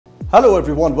Hello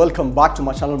everyone, welcome back to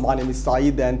my channel. My name is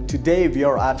Saeed and today we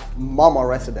are at Mama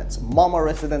Residence. Mama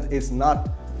Residence is not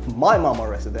my Mama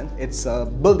Residence, it's a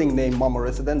building named Mama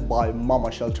Residence by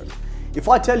Mama Shelter. If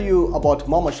I tell you about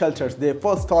Mama Shelters, they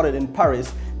first started in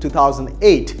Paris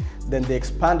 2008, then they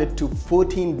expanded to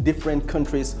 14 different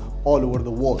countries all over the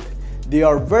world. They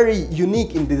are very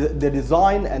unique in the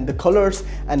design and the colors,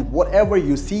 and whatever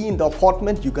you see in the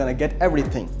apartment, you're gonna get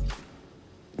everything.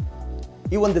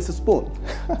 Even this spoon.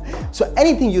 So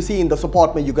anything you see in this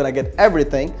apartment, you're gonna get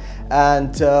everything.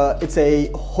 And it's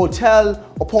a hotel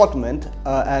apartment,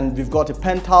 and we've got a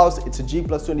penthouse. It's a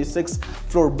G+26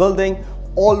 floor building,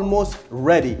 almost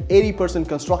ready. 80%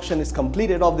 construction is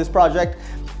completed of this project.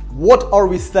 What are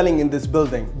we selling in this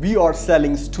building? We are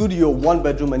selling studio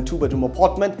 1-bedroom and 2-bedroom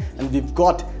apartment, and we've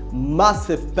got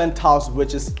massive penthouse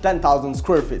which is 10,000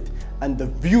 square feet, and the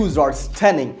views are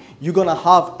stunning. You're gonna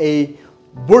have a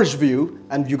Burj view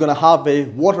and you're gonna have a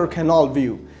water canal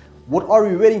view. What are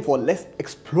we waiting for? Let's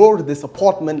explore this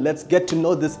apartment. Let's get to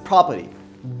know this property.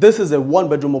 This is a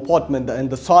 1-bedroom apartment and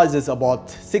the size is about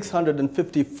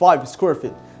 655 square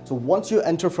feet. So once you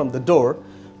enter from the door,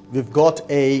 we've got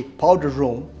a powder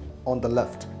room on the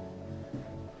left.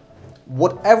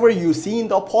 Whatever you see in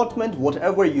the apartment,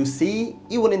 whatever you see,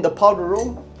 even in the powder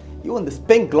room, even this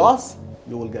pink glass,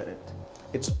 you will get it.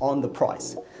 It's on the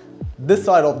price. This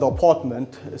side of the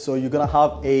apartment, so you're gonna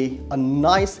have a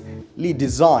nicely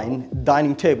designed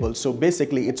dining table. So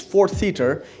basically it's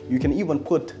 4-seater. You can even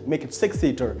make it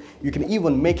 6-seater. You can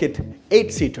even make it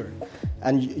 8-seater.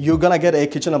 And you're gonna get a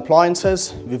kitchen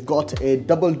appliances. We've got a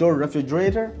double door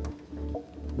refrigerator.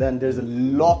 Then there's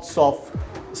lots of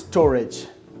storage.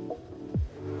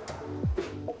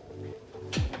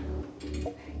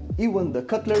 Even the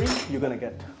cutlery, you're gonna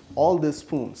get all these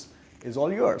spoons is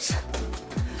all yours.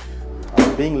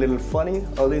 Being a little funny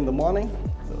early in the morning.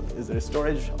 So is there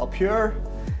storage up here?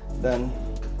 Then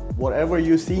whatever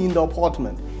you see in the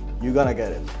apartment, you're gonna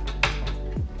get it.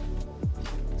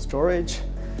 Storage.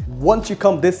 Once you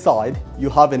come this side, you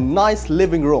have a nice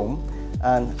living room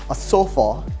and a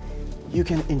sofa. You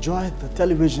can enjoy the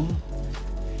television.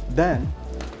 Then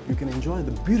you can enjoy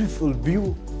the beautiful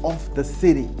view of the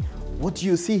city. What do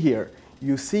you see here?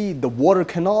 You see the water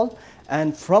canal,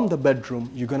 and from the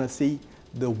bedroom, you're gonna see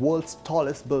the world's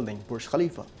tallest building, Burj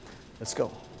Khalifa. Let's go.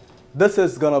 This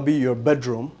is gonna be your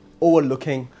bedroom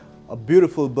overlooking a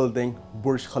beautiful building,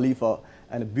 Burj Khalifa,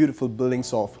 and a beautiful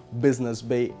buildings of Business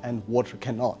Bay and Water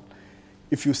Canal.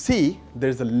 If you see,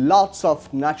 there's lots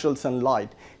of natural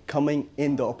sunlight coming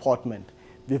in the apartment.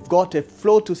 We've got a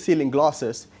floor-to-ceiling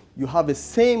glasses. You have the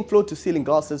same floor-to-ceiling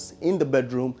glasses in the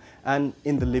bedroom and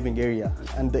in the living area.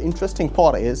 And the interesting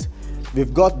part is,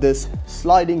 we've got this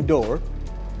sliding door.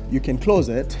 You can close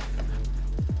it.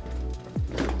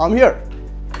 I'm here.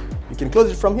 You can close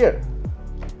it from here.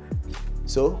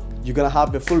 So you're gonna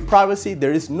have a full privacy.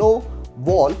 There is no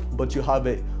wall, but you have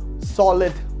a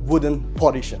solid wooden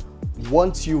partition.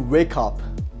 Once you wake up,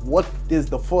 what is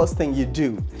the first thing you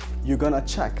do? You're gonna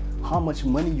check how much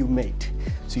money you made.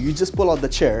 So you just pull out the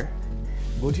chair,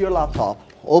 go to your laptop,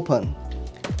 open.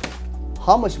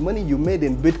 How much money you made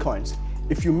in Bitcoins.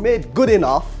 If you made good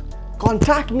enough,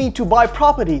 contact me to buy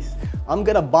properties. I'm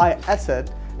gonna buy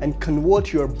asset and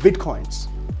convert your Bitcoins.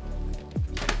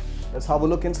 Let's have a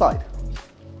look inside.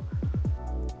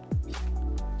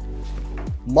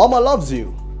 Mama loves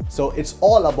you. So it's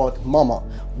all about Mama.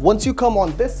 Once you come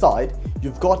on this side,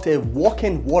 you've got a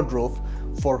walk-in wardrobe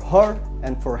for her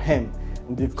and for him.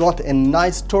 And we've got a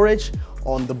nice storage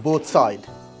on the both sides.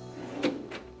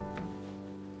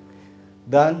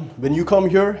 Then when you come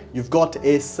here, you've got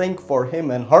a sink for him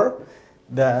and her.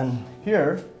 Then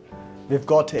here, we've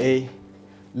got a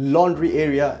laundry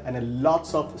area and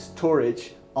lots of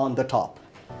storage on the top.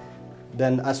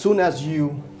 Then as soon as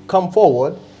you come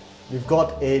forward, we've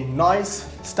got a nice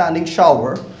standing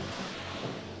shower.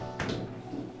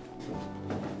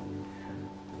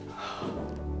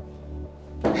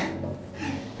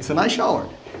 It's a nice shower.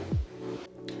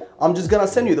 I'm just gonna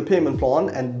send you the payment plan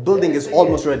and building is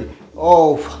almost ready.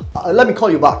 Oh, let me call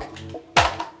you back.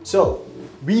 So,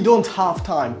 we don't have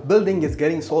time. Building is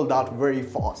getting sold out very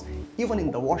fast. Even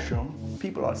in the washroom,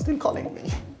 people are still calling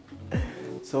me.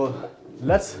 So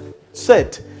let's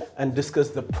sit and discuss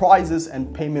the prices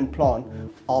and payment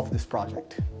plan of this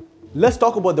project. Let's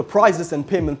talk about the prices and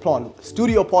payment plan.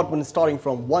 Studio apartment starting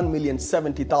from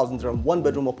 1,070,000 dirham.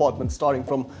 1-bedroom apartment starting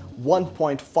from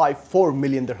 1.54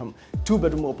 million dirham.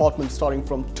 2-bedroom apartment starting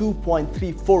from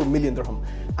 2.34 million dirham.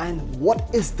 And what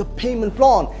is the payment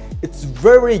plan? It's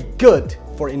very good.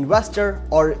 for investor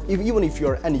or even if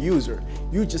you're an end user,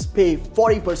 you just pay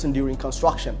 40% during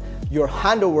construction. Your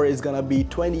handover is gonna be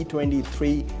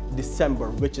 2023 December,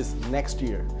 which is next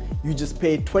year. You just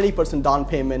pay 20% down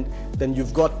payment, then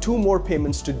you've got 2 more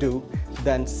payments to do,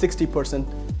 then 60%.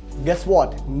 Guess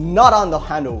what? Not on the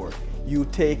handover. You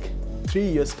take 3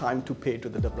 years time to pay to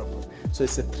the developer. So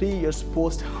it's a 3 years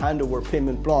post handover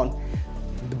payment plan.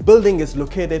 The building is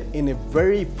located in a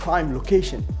very prime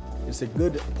location. It's a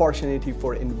good opportunity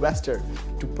for investor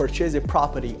to purchase a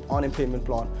property on a payment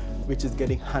plan, which is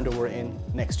getting handover in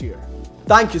next year.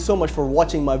 Thank you so much for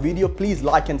watching my video. Please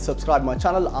like and subscribe my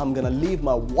channel. I'm gonna leave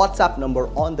my WhatsApp number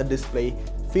on the display.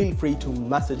 Feel free to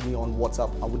message me on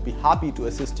WhatsApp. I would be happy to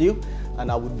assist you, and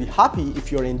I would be happy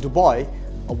if you're in Dubai.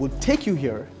 I will take you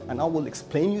here and I will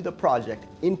explain you the project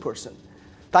in person.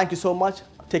 Thank you so much.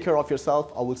 Take care of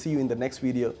yourself. I will see you in the next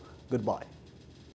video. Goodbye.